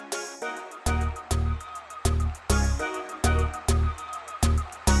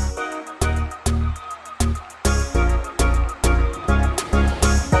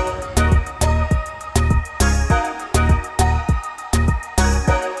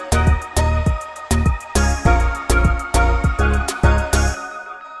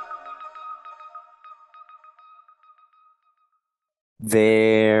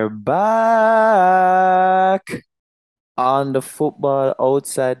They're back on the Football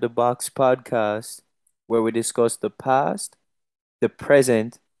Outside the Box podcast, where we discuss the past, the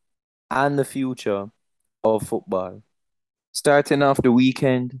present, and the future of football. Starting off the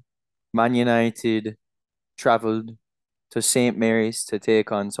weekend, Man United traveled to St. Mary's to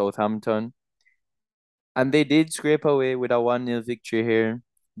take on Southampton, and they did scrape away with a 1-0 victory here.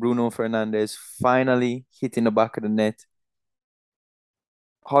 Bruno Fernandes finally hitting the back of the net.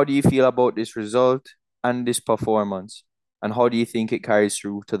 How do you feel about this result and this performance? And how do you think it carries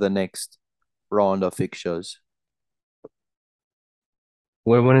through to the next round of fixtures?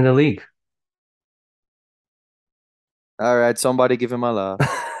 We're winning the league. All right, somebody give him a laugh.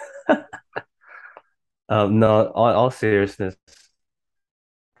 No, all seriousness,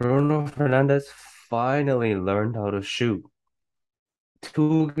 Bruno Fernandes finally learned how to shoot.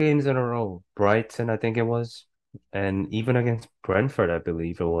 2 games in a row, Brighton, I think it was, and even against Brentford, I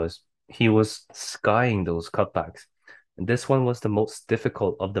believe it was. He was skying those cutbacks. And this one was the most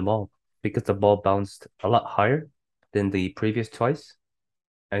difficult of them all because the ball bounced a lot higher than the previous twice,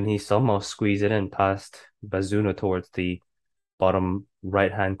 and he somehow squeezed it in past Bazuna towards the bottom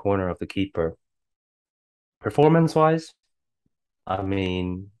right-hand corner of the keeper. Performance-wise, I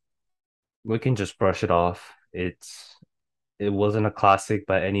mean, we can just brush it off. It wasn't a classic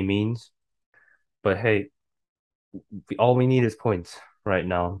by any means, but hey, all we need is points right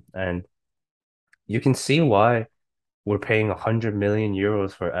now, and you can see why we're paying 100 million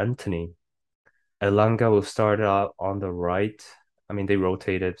euros for Anthony. Elanga will start out on the right. I mean, they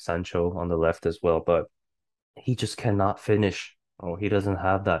rotated Sancho on the left as well, but he just cannot finish. Oh, he doesn't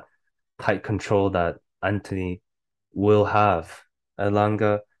have that tight control that Anthony will have.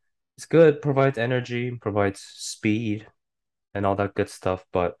 Elanga is good, provides energy, provides speed, and all that good stuff.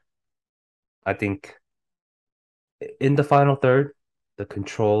 But I think in the final third, the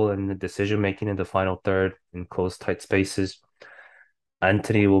control and the decision making in the final third in close, tight spaces,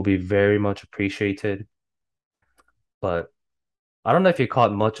 Anthony will be very much appreciated. But I don't know if you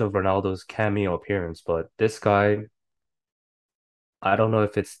caught much of Ronaldo's cameo appearance, but this guy, I don't know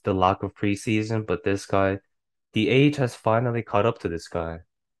if it's the lack of preseason, but this guy, the age has finally caught up to this guy.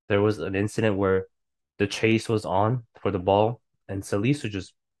 There was an incident where the chase was on for the ball, and Salisu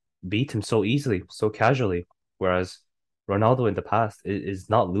just beat him so easily, so casually. Whereas Ronaldo in the past is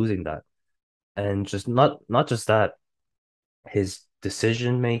not losing that. And just not just that, his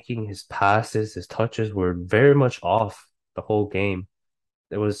decision making, his passes, his touches were very much off the whole game.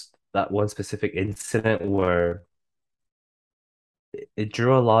 There was that one specific incident where it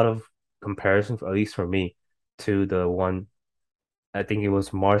drew a lot of comparisons, at least for me, to the one I think it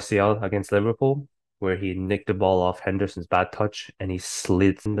was Martial against Liverpool, where he nicked the ball off Henderson's bad touch and he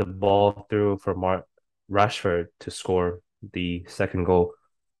slid the ball through for Rashford to score the second goal.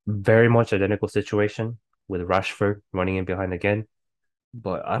 Very much identical situation with Rashford running in behind again,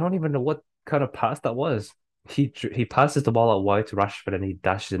 but I don't even know what kind of pass that was. He passes the ball out wide to Rashford and he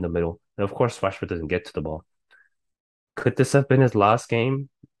dashes in the middle. And of course, Rashford doesn't get to the ball. Could this have been his last game?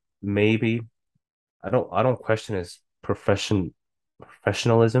 Maybe. I don't question his professionalism.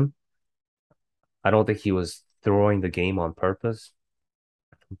 I don't think he was throwing the game on purpose,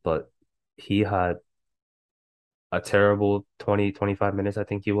 but he had a terrible 20, 25 minutes, I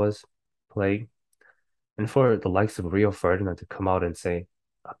think he was playing. And for the likes of Rio Ferdinand to come out and say,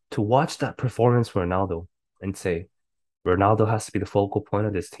 to watch that performance for Ronaldo and say, Ronaldo has to be the focal point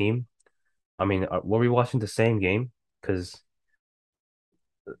of this team. I mean, were we watching the same game? Because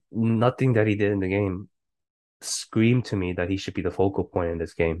nothing that he did in the game screamed to me that he should be the focal point in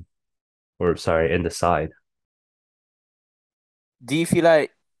this game, or sorry, in the side. Do you feel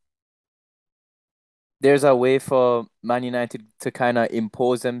like there's a way for Man United to kind of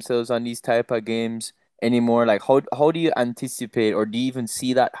impose themselves on these type of games anymore? Like how do you anticipate or do you even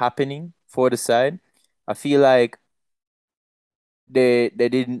see that happening for the side? I feel like they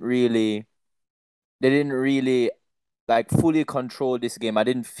didn't really like fully control this game. I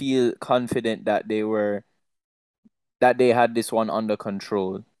didn't feel confident that they had this one under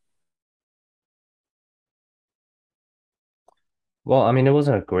control. Well, I mean, it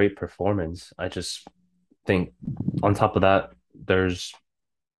wasn't a great performance. I just think on top of that, there's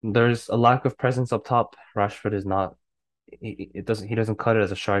a lack of presence up top. Rashford is not he doesn't cut it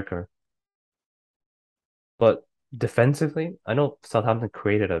as a striker. But defensively, I know Southampton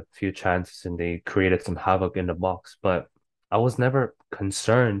created a few chances and they created some havoc in the box, but I was never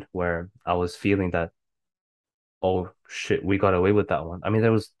concerned where I was feeling that, oh shit, we got away with that one. I mean,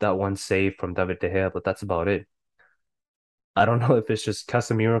 there was that one save from David De Gea, but that's about it. I don't know if it's just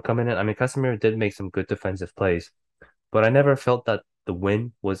Casemiro coming in. I mean, Casemiro did make some good defensive plays, but I never felt that the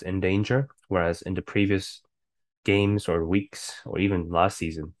win was in danger, whereas in the previous games or weeks or even last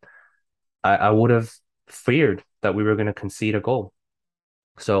season, I would have feared that we were going to concede a goal.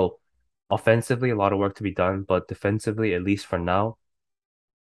 So offensively, a lot of work to be done, but defensively, at least for now,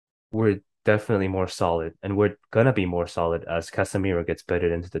 we're definitely more solid, and we're gonna be more solid as Casemiro gets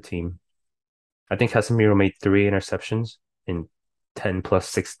bedded into the team. I think Casemiro made 3 interceptions in 10 plus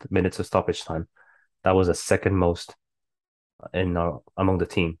 6 minutes of stoppage time. That was the second most in among the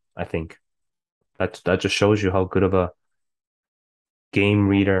team, I think. That just shows you how good of a game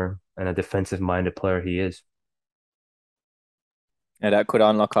reader and a defensive minded player he is. And that could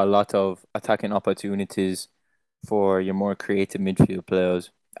unlock a lot of attacking opportunities for your more creative midfield players.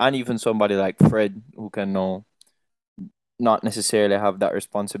 And even somebody like Fred, who can now not necessarily have that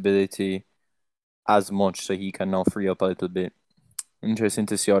responsibility as much, so he can now free up a little bit. Interesting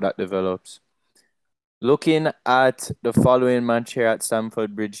to see how that develops. Looking at the following match here at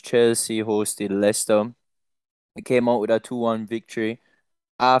Stamford Bridge, Chelsea hosted Leicester. It came out with a 2-1 victory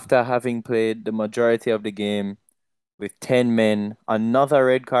after having played the majority of the game with 10 men. Another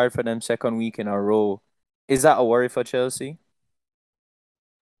red card for them second week in a row. Is that a worry for Chelsea?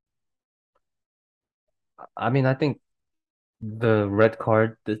 I mean, I think the red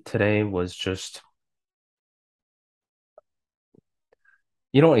card today was just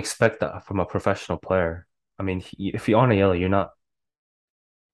you don't expect that from a professional player. I mean, if you're on a yellow, you're not.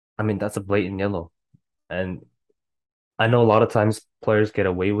 I mean, that's a blatant yellow, and I know a lot of times players get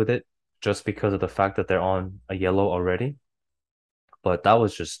away with it just because of the fact that they're on a yellow already. But that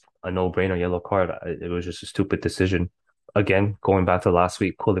was just a no-brainer yellow card. It was just a stupid decision. Again, going back to last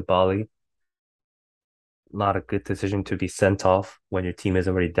week, Koulibaly, not a good decision to be sent off when your team is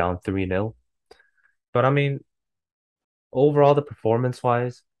already down 3-0. But I mean, overall, the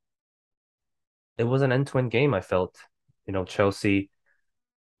performance-wise, it was an end-to-end game, I felt. Chelsea,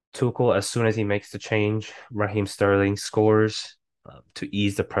 Tuchel, as soon as he makes the change, Raheem Sterling scores to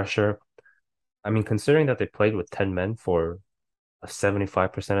ease the pressure. I mean, considering that they played with 10 men for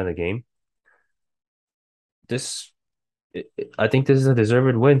 75% of the game, this I think this is a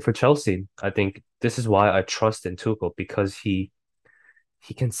deserved win for Chelsea. I think this is why I trust in Tuchel because he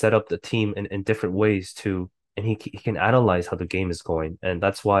can set up the team in different ways to and he can analyze how the game is going. And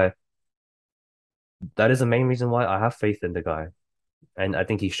that is the main reason why I have faith in the guy. And I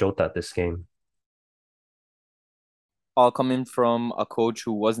think he showed that this game. All coming from a coach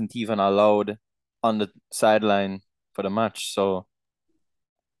who wasn't even allowed on the sideline for the match. So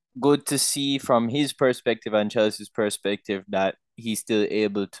good to see from his perspective and Chelsea's perspective that he's still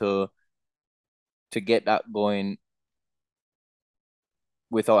able to get that going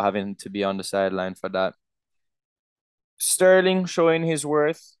without having to be on the sideline for that. Sterling showing his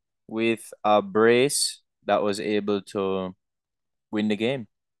worth with a brace that was able to win the game.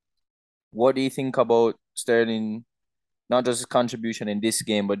 What do you think about Sterling, not just his contribution in this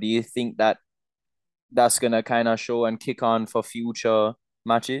game, but do you think that that's gonna kind of show and kick on for future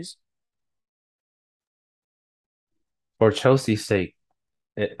matches? For Chelsea's sake,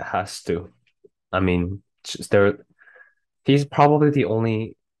 it has to. I mean, there he's probably the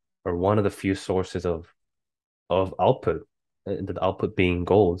only or one of the few sources of output, the output being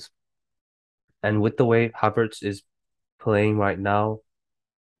goals. And with the way Havertz is playing right now,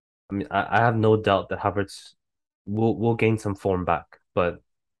 I mean, I have no doubt that Havertz will gain some form back. But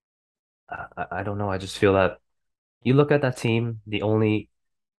I don't know. I just feel that you look at that team, the only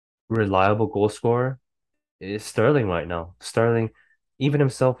reliable goal scorer is Sterling right now. Sterling, even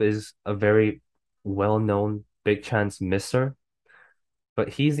himself, is a very well-known big chance misser, but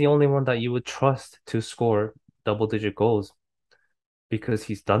he's the only one that you would trust to score double-digit goals because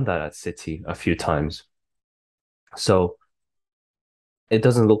he's done that at City a few times. So it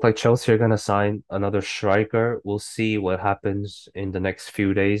doesn't look like Chelsea are going to sign another striker. We'll see what happens in the next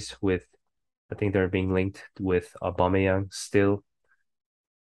few days with, I think they're being linked with Aubameyang still,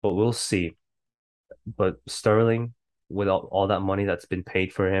 but we'll see. But Sterling, with all that money that's been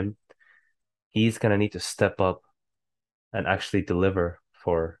paid for him, he's going to need to step up and actually deliver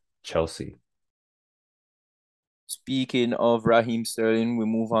for Chelsea. Speaking of Raheem Sterling, we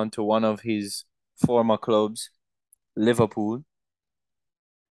move on to one of his former clubs, Liverpool.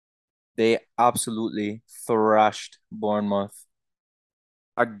 They absolutely thrashed Bournemouth.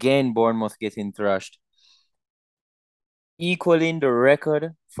 Again, Bournemouth getting thrashed, equaling the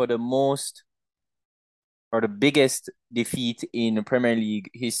record for the most or the biggest defeat in Premier League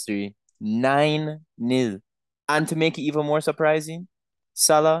history, 9-0. And to make it even more surprising,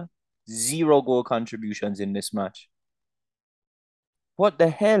 Salah, zero goal contributions in this match. What the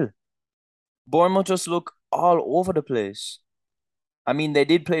hell? Bournemouth just look all over the place. I mean, they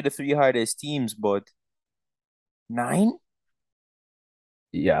did play the three hardest teams, but nine?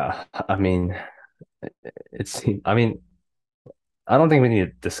 Yeah, I mean, I mean, I don't think we need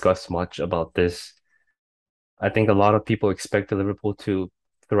to discuss much about this. I think a lot of people expected Liverpool to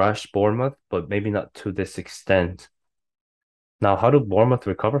thrash Bournemouth, but maybe not to this extent. Now, how do Bournemouth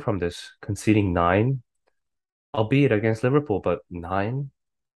recover from this? Conceding nine, albeit against Liverpool, but nine?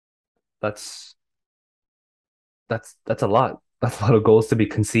 That's that's a lot. That's a lot of goals to be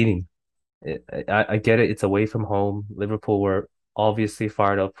conceding. I get it. It's away from home. Liverpool were obviously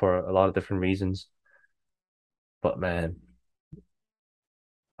fired up for a lot of different reasons, but man,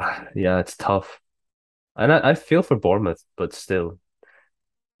 yeah, it's tough. And I feel for Bournemouth, but still,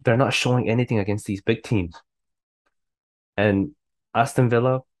 they're not showing anything against these big teams. And Aston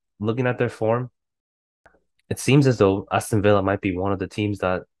Villa, looking at their form, it seems as though Aston Villa might be one of the teams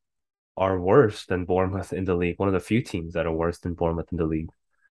that are worse than Bournemouth in the league, one of the few teams that are worse than Bournemouth in the league.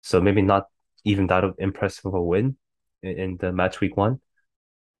 So maybe not even that impressive of a win in the match week one.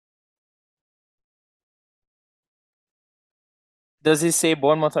 Does it say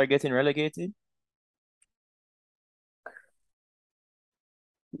Bournemouth are getting relegated?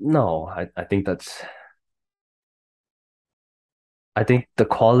 No, I think the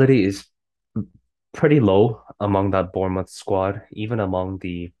quality is pretty low among that Bournemouth squad, even among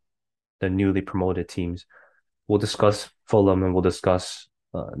the newly promoted teams. We'll discuss Fulham and we'll discuss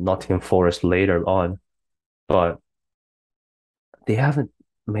Nottingham Forest later on, but they haven't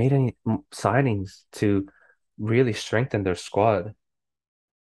made any signings to really strengthen their squad.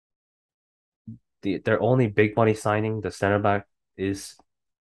 Their only big money signing, the center back, is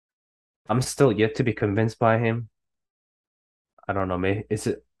I'm still yet to be convinced by him. I don't know, maybe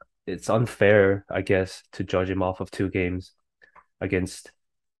it's unfair, I guess, to judge him off of two games against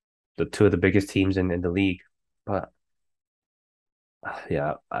the two of the biggest teams in the league. But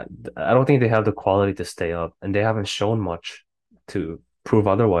yeah, I don't think they have the quality to stay up, and they haven't shown much to prove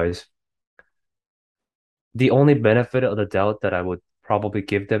otherwise. The only benefit of the doubt that I would probably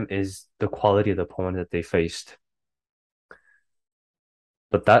give them is the quality of the opponent that they faced.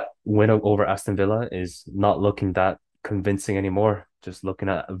 But that win over Aston Villa is not looking that convincing anymore. Just looking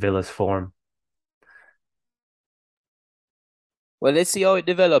at Villa's form. Well, let's see how it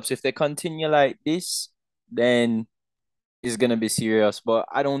develops. If they continue like this, then it's gonna be serious. But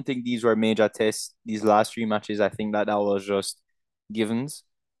I don't think these were major tests. These last three matches, I think that was just givens.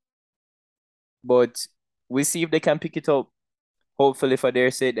 But we'll see if they can pick it up. Hopefully, for their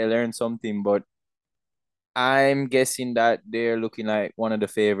sake, they learn something. But I'm guessing that they're looking like one of the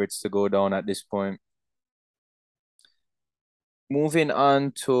favorites to go down at this point. Moving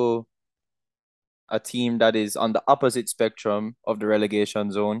on to a team that is on the opposite spectrum of the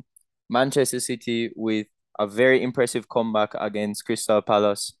relegation zone, Manchester City with a very impressive comeback against Crystal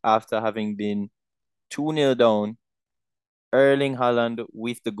Palace after having been 2-0 down. Erling Haaland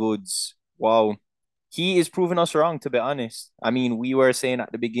with the goods. Wow. He is proving us wrong, to be honest. I mean, we were saying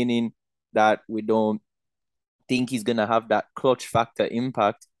at the beginning that we don't think he's going to have that clutch factor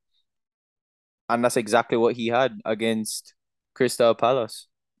impact. And that's exactly what he had against Crystal Palace.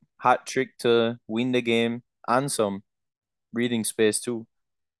 Hat trick to win the game and some breathing space too.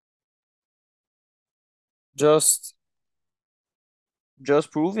 Just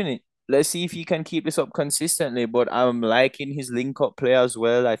just proving it. Let's see if he can keep this up consistently. But I'm liking his link up play as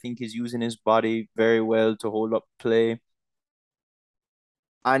well. I think he's using his body very well to hold up play.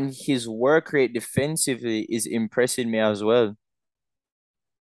 And his work rate defensively is impressing me as well.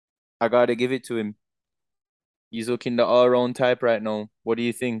 I gotta give it to him. He's looking the all-round type right now. What do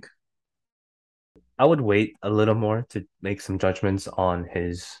you think? I would wait a little more to make some judgments on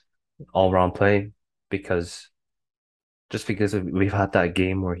his all-round play because because we've had that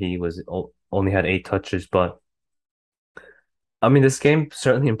game where he was only had 8 touches, but I mean this game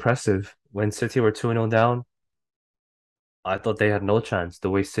certainly impressive. When City were 2-0 down, I thought they had no chance. The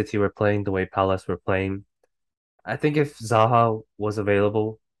way City were playing, the way Palace were playing. I think if Zaha was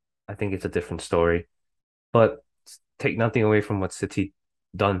available, I think it's a different story. But take nothing away from what City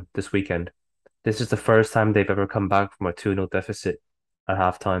done this weekend. This is the first time they've ever come back from a 2-0 deficit at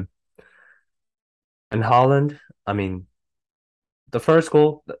halftime. And Haaland, I mean, the first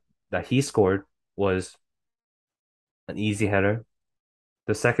goal that he scored was an easy header.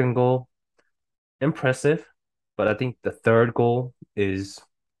 The second goal, impressive, but I think the third goal is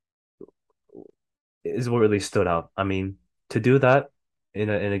what really stood out. I mean, to do that in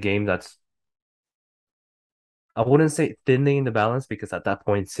a game that's I wouldn't say thinning in the balance because at that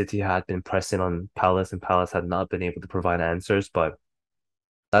point City had been pressing on Palace and Palace had not been able to provide answers, but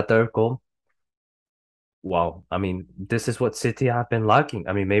that third goal, Wow. I mean, this is what City have been lacking.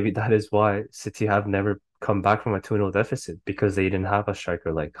 I mean, maybe that is why City have never come back from a 2-0 deficit because they didn't have a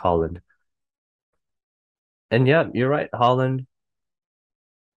striker like Haaland. And yeah, you're right. Haaland,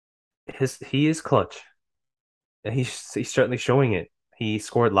 he is clutch. And he's certainly showing it. He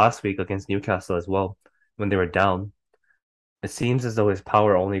scored last week against Newcastle as well when they were down. It seems as though his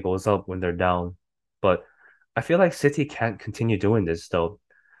power only goes up when they're down. But I feel like City can't continue doing this though.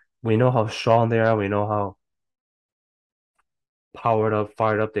 We know how strong they are. We know how powered up,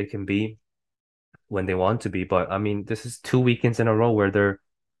 fired up they can be when they want to be. But I mean, this is two weekends in a row where they're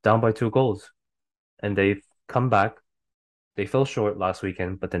down by 2 goals and they've come back. They fell short last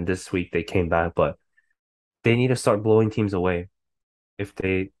weekend, but then this week they came back. But they need to start blowing teams away if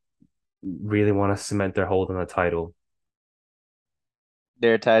they really want to cement their hold on the title.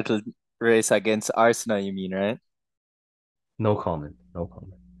 Their title race against Arsenal, you mean, right? No comment. No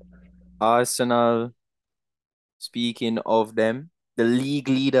comment. Arsenal, speaking of them, the league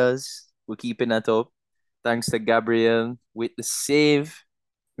leaders were keeping that up. Thanks to Gabriel with the save,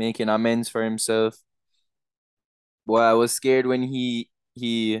 making amends for himself. Boy, I was scared when he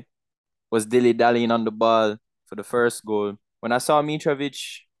was dilly-dallying on the ball for the first goal. When I saw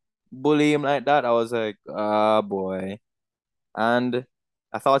Mitrovic bully him like that, I was like, ah, boy. And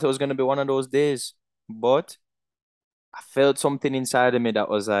I thought it was going to be one of those days. But I felt something inside of me that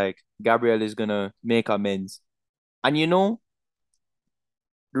was like, Gabriel is going to make amends. And you know,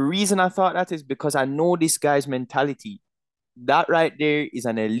 the reason I thought that is because I know this guy's mentality. That right there is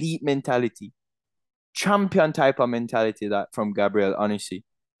an elite mentality, champion type of mentality that from Gabriel, honestly.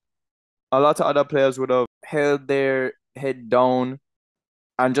 A lot of other players would have held their head down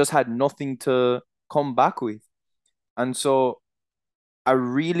and just had nothing to come back with. And so I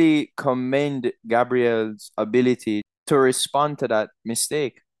really commend Gabriel's ability to respond to that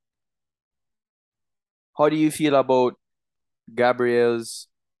mistake. How do you feel about Gabriel's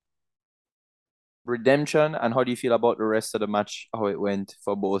redemption, and how do you feel about the rest of the match, how it went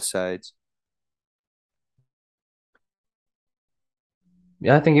for both sides?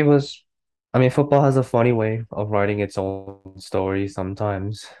 Yeah, I think it was. I mean, football has a funny way of writing its own story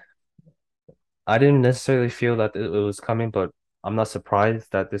sometimes. I didn't necessarily feel that it was coming, but I'm not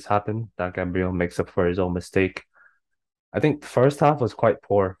surprised that this happened, that Gabriel makes up for his own mistake. I think the first half was quite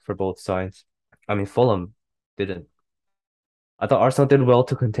poor for both sides. I mean, Fulham didn't. I thought Arsenal did well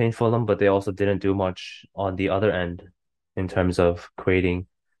to contain Fulham, but they also didn't do much on the other end in terms of creating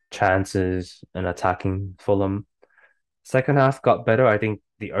chances and attacking Fulham. Second half got better. I think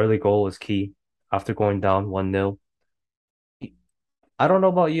the early goal was key after going down 1-0. I don't know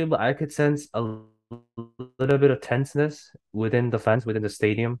about you, but I could sense a little bit of tenseness within the fans, within the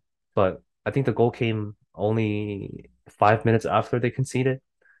stadium. But I think the goal came only 5 minutes after they conceded,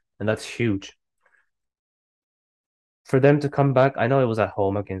 and that's huge. For them to come back, I know it was at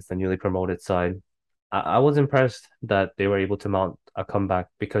home against the newly promoted side. I was impressed that they were able to mount a comeback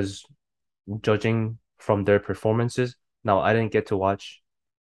because judging from their performances, now I didn't get to watch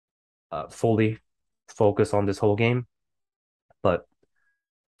fully focus on this whole game, but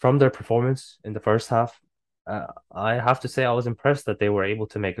from their performance in the first half, I have to say I was impressed that they were able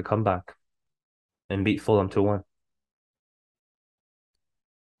to make a comeback and beat Fulham 2-1.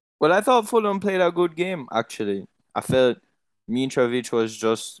 Well, I thought Fulham played a good game, actually. I felt Mitrovic was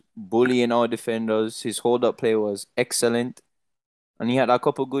just bullying our defenders. His hold-up play was excellent, and he had a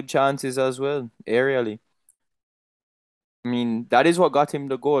couple good chances as well, aerially. I mean, that is what got him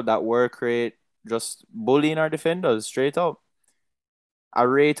the goal, that work rate, just bullying our defenders straight up. I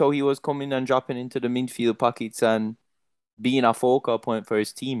rate how he was coming and dropping into the midfield pockets and being a focal point for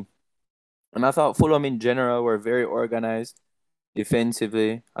his team. And I thought Fulham in general were very organized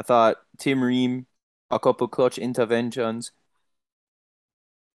defensively. I thought Tim Ream, a couple clutch interventions.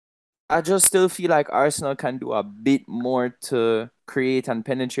 I just still feel like Arsenal can do a bit more to create and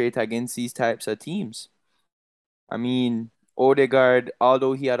penetrate against these types of teams. I mean, Odegaard,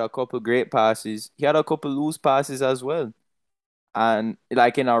 although he had a couple great passes, he had a couple loose passes as well. And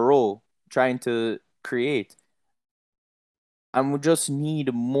like in a row, trying to create. And we just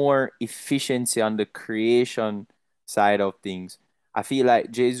need more efficiency on the creation side of things. I feel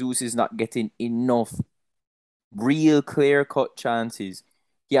like Jesus is not getting enough real clear cut chances.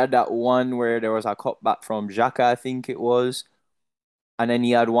 He had that one where there was a cutback from Xhaka, I think it was. And then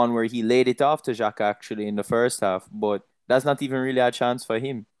he had one where he laid it off to Xhaka actually in the first half. But that's not even really a chance for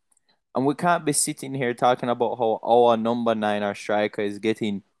him. And we can't be sitting here talking about how our number nine, our striker, is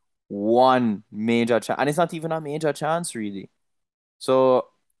getting one major chance. And it's not even a major chance, really. So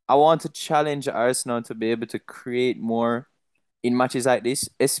I want to challenge Arsenal to be able to create more in matches like this,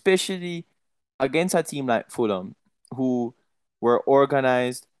 especially against a team like Fulham, who were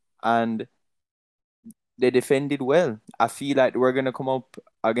organized and they defended well. I feel like we're gonna come up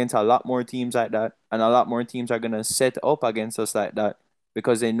against a lot more teams like that, and a lot more teams are gonna set up against us like that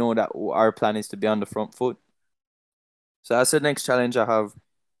because they know that our plan is to be on the front foot. So that's the next challenge I have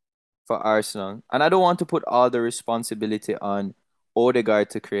for Arsenal. And I don't want to put all the responsibility on Odegaard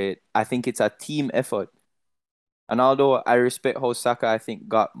to create. I think it's a team effort. And although I respect how Saka, I think,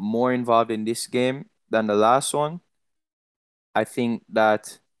 got more involved in this game than the last one, I think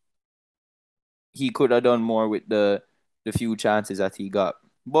that he could have done more with the few chances that he got.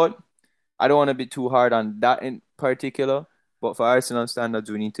 But I don't want to be too hard on that in particular. But for Arsenal standards,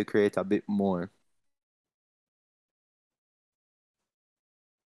 we need to create a bit more.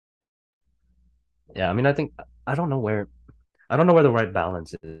 Yeah, I mean, I think I don't know where I don't know where the right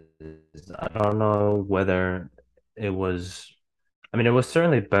balance is. I don't know whether it was. I mean, it was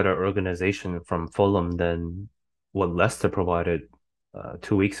certainly better organization from Fulham than what Leicester provided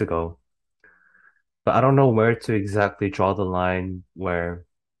 2 weeks ago. But I don't know where to exactly draw the line where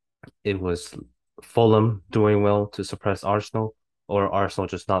it was Fulham doing well to suppress Arsenal or Arsenal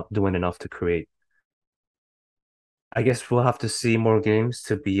just not doing enough to create. I guess we'll have to see more games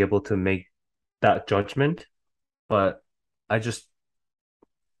to be able to make that judgment. But I just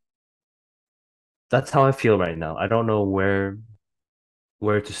that's how I feel right now. I don't know where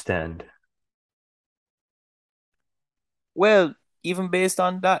to stand. Well, even based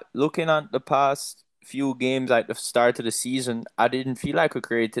on that, looking at the past few games at the start of the season, I didn't feel like we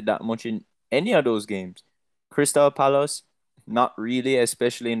created that much in any of those games. Crystal Palace, not really,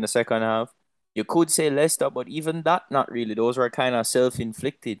 especially in the second half. You could say Leicester, but even that, not really. Those were kind of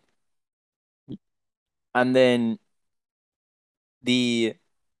self-inflicted. And then the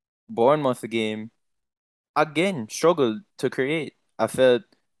Bournemouth game, again, struggled to create. I felt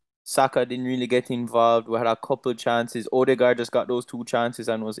Saka didn't really get involved. We had a couple chances. Odegaard just got those two chances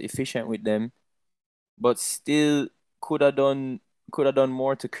and was efficient with them, but still could have done could have done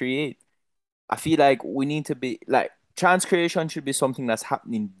more to create. I feel like we need to be like chance creation should be something that's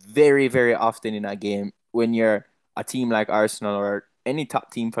happening very, very often in a game when you're a team like Arsenal or any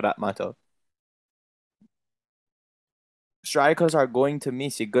top team for that matter. Strikers are going to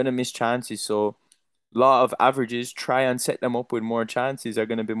miss. You're gonna miss chances. So law of averages, try and set them up with more chances are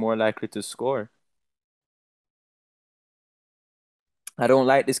gonna be more likely to score. I don't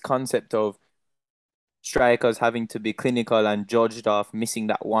like this concept of strikers having to be clinical and judged off missing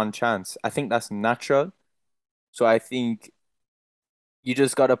that one chance. I think that's natural. So I think you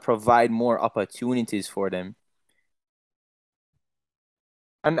just got to provide more opportunities for them.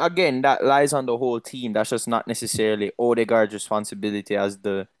 And again, that lies on the whole team. That's just not necessarily Odegaard's responsibility as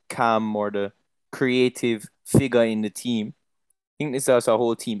the cam or the creative figure in the team. I think this is a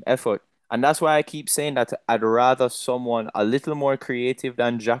whole team effort. And that's why I keep saying that I'd rather someone a little more creative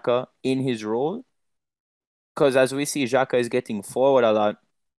than Xhaka in his role. Because as we see, Xhaka is getting forward a lot.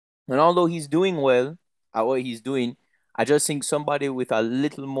 And although he's doing well at what he's doing, I just think somebody with a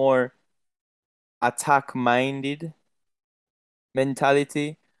little more attack minded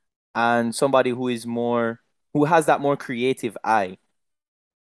mentality and somebody who has that more creative eye,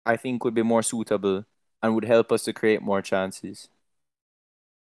 I think would be more suitable and would help us to create more chances.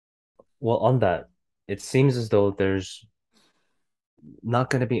 Well, on that, it seems as though there's not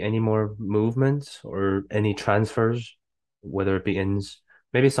going to be any more movements or any transfers, whether it be ins,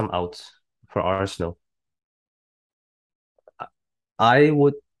 maybe some outs for Arsenal. I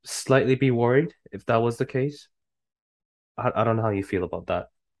would slightly be worried if that was the case. I don't know how you feel about that.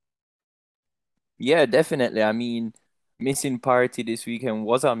 Yeah, definitely. I mean, missing party this weekend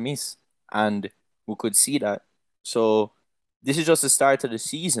was a miss, and we could see that. So this is just the start of the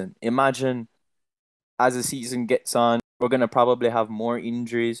season. Imagine as the season gets on, we're gonna probably have more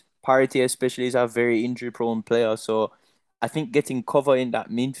injuries. Party especially is a very injury prone player. So I think getting cover in that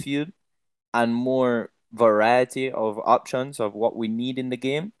midfield and more variety of options of what we need in the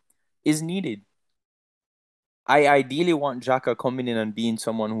game is needed. I ideally want Xhaka coming in and being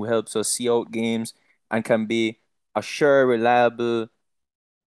someone who helps us see out games and can be a sure, reliable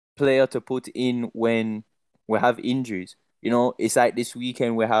player to put in when we have injuries. You know, it's like this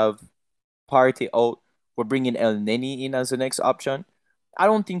weekend we have Party out. We're bringing El Neni in as the next option. I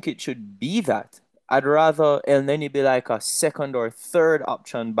don't think it should be that. I'd rather El Neni be like a second or third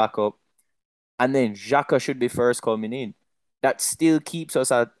option backup, and then Xhaka should be first coming in. That still keeps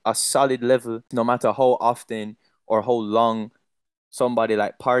us at a solid level, no matter how often or how long somebody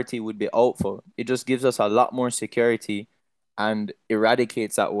like Party would be out for. It just gives us a lot more security and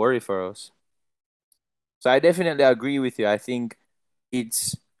eradicates that worry for us. So I definitely agree with you. I think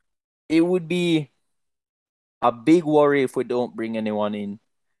it's it would be a big worry if we don't bring anyone in.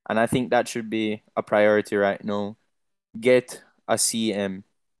 And I think that should be a priority right now. Get a CM.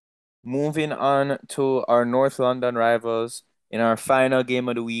 Moving on to our North London rivals in our final game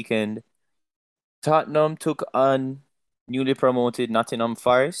of the weekend, Tottenham took on newly promoted Nottingham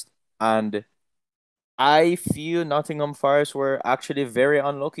Forest, and I feel Nottingham Forest were actually very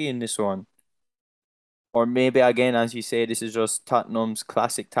unlucky in this one. Or maybe again, as you say, this is just Tottenham's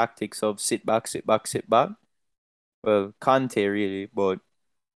classic tactics of sit back, sit back, sit back. Well, Conte really, but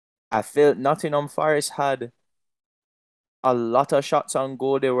I felt Nottingham Forest had a lot of shots on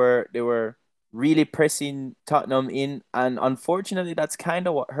goal. They were really pressing Tottenham in, and unfortunately, that's kind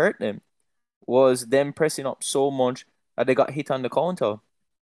of what hurt them. Was them pressing up so much that they got hit on the counter.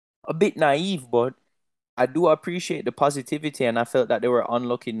 A bit naive, but I do appreciate the positivity, and I felt that they were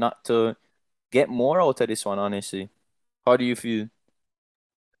unlucky not to get more out of this one. Honestly, how do you feel?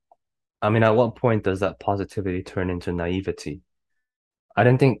 I mean, at what point does that positivity turn into naivety? I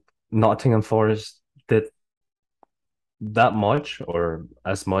didn't think Nottingham Forest did that much or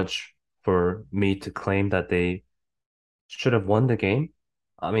as much for me to claim that they should have won the game.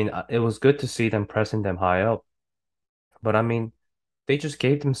 I mean, it was good to see them pressing them high up, but I mean, they just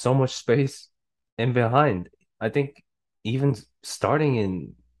gave them so much space in behind. I think even starting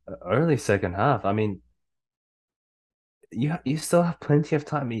in early second half, I mean, you still have plenty of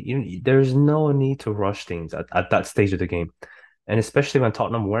time. There's no need to rush things at that stage of the game, and especially when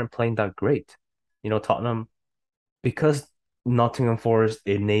Tottenham weren't playing that great. Tottenham because Nottingham Forest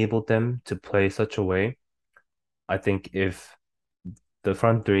enabled them to play such a way. I think if the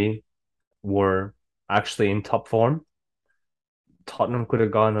front three were actually in top form, Tottenham could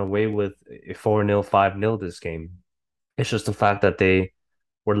have gone away with a 4-0, 5-0 this game. It's just the fact that they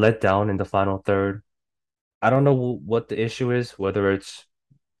were let down in the final third. I don't know what the issue is, whether it's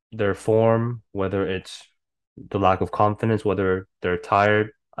their form, whether it's the lack of confidence, whether they're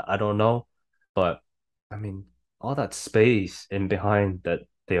tired. I don't know. But I mean, all that space in behind that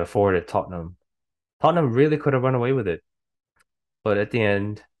they afforded Tottenham really could have run away with it. But at the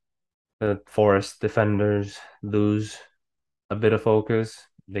end, the Forest defenders lose a bit of focus.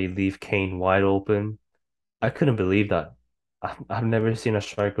 They leave Kane wide open. I couldn't believe that. I've never seen a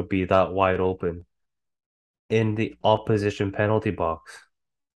striker be that wide open in the opposition penalty box.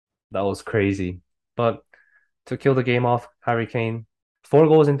 That was crazy. But to kill the game off, Harry Kane, 4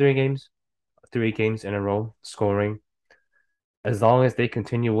 goals in 3 games, 3 games in a row, scoring. As long as they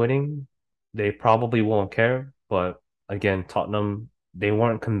continue winning, they probably won't care. But again, Tottenham, they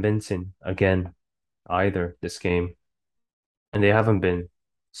weren't convincing again either this game. And they haven't been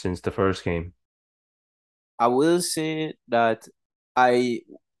since the first game. I will say that I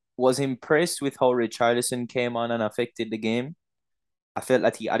was impressed with how Richarlison came on and affected the game. I felt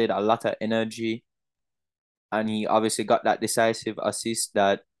that he added a lot of energy, and he obviously got that decisive assist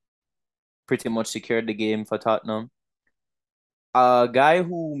that pretty much secured the game for Tottenham. A guy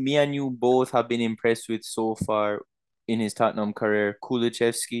who me and you both have been impressed with so far in his Tottenham career,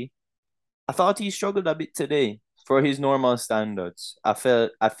 Kulusevski. I thought he struggled a bit today for his normal standards. I feel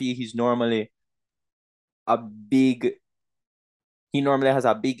a big he normally has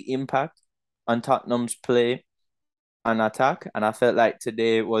a big impact on Tottenham's play and attack, and I felt like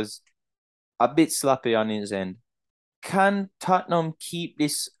today was a bit sloppy on his end. Can Tottenham keep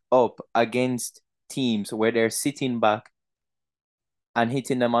this up against teams where they're sitting back and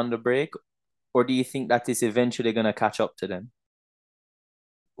hitting them on the break, or do you think that is eventually going to catch up to them?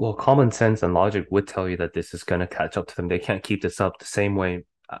 Well, common sense and logic would tell you that this is going to catch up to them. They can't keep this up the same way.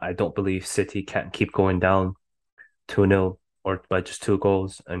 I don't believe City can't keep going down 2-0 or by just 2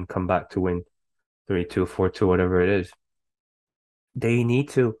 goals and come back to win 3-2, 4-2, whatever it is. They need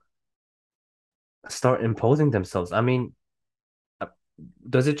to start imposing themselves. I mean, uh,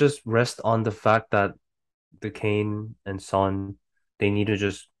 does it just rest on the fact that the Kane and Son, they need to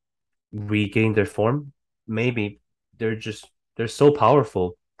just regain their form? Maybe they're so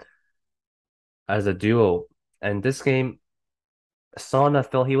powerful as a duo. And this game, Son, I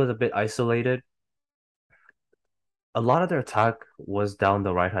felt he was a bit isolated. A lot of their attack was down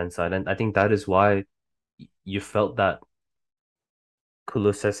the right hand side, and I think that is why you felt that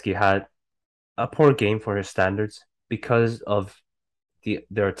Kulusevski had a poor game for his standards because of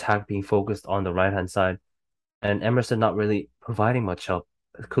their attack being focused on the right hand side and Emerson not really providing much help.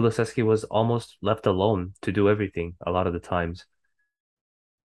 Kulusevski was almost left alone to do everything a lot of the times.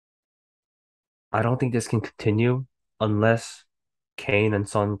 I don't think this can continue unless Kane and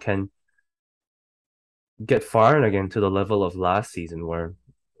Son can get firing again to the level of last season where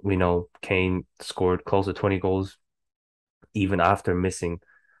we know Kane scored close to 20 goals even after missing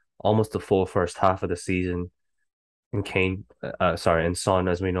almost the full first half of the season. And and Son,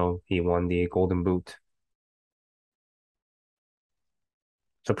 as we know, he won the Golden Boot.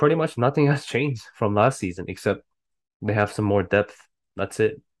 So pretty much nothing has changed from last season except they have some more depth. That's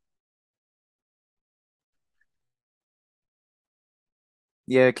it.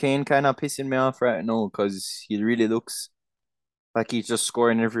 Yeah, Kane kind of pissing me off right now because he really looks like he's just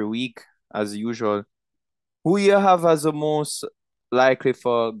scoring every week as usual. Who you have as the most likely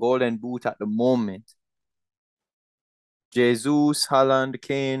for Golden Boot at the moment? Jesus, Haaland,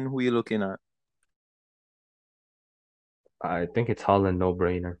 Kane, who you looking at? I think it's Holland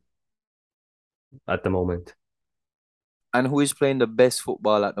no-brainer at the moment. And who is playing the best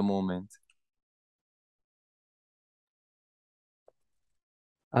football at the moment?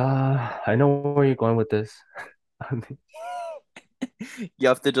 I know where you're going with this. I mean, You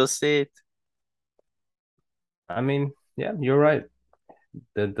have to just say it. yeah, you're right.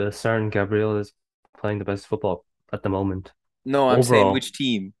 The certain Gabriel is playing the best football at the moment. No, I'm saying Overall, which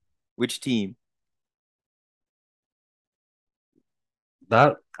team? Which team?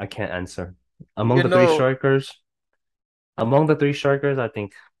 that I can't answer. Among You the three know, strikers, among the three strikers, I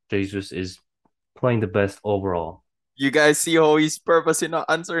think Jesus is playing the best overall. you guys see how he's purposely not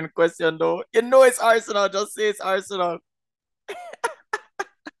answering the question though. You know it's Arsenal. Just say it's Arsenal.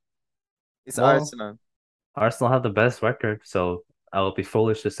 It's Well, Arsenal. Arsenal have the best record, so I would be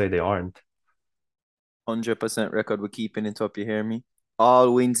foolish to say they aren't. 100% record. We're keeping it up. You hear me?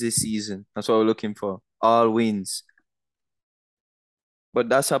 All wins this season. That's what we're looking for. All wins. But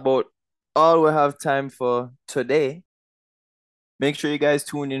that's about all we have time for today. Make sure you guys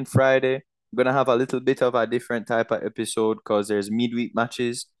tune in Friday. We're gonna have a little bit of a different type of episode because there's midweek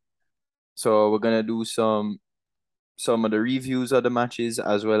matches. So we're gonna do some of the reviews of the matches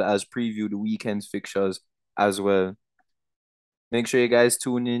as well as preview the weekend's fixtures as well. Make sure you guys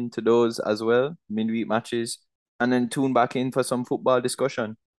tune in to those as well, midweek matches, and then tune back in for some football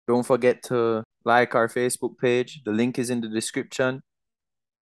discussion. Don't forget to like our Facebook page. The link is in the description.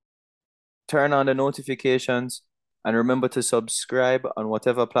 Turn on the notifications and remember to subscribe on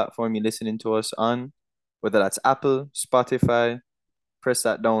whatever platform you're listening to us on, whether that's Apple, Spotify. Press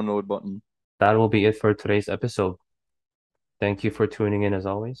that download button. That will be it for today's episode. Thank you for tuning in as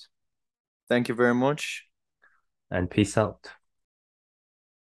always, Thank you very much. and peace out.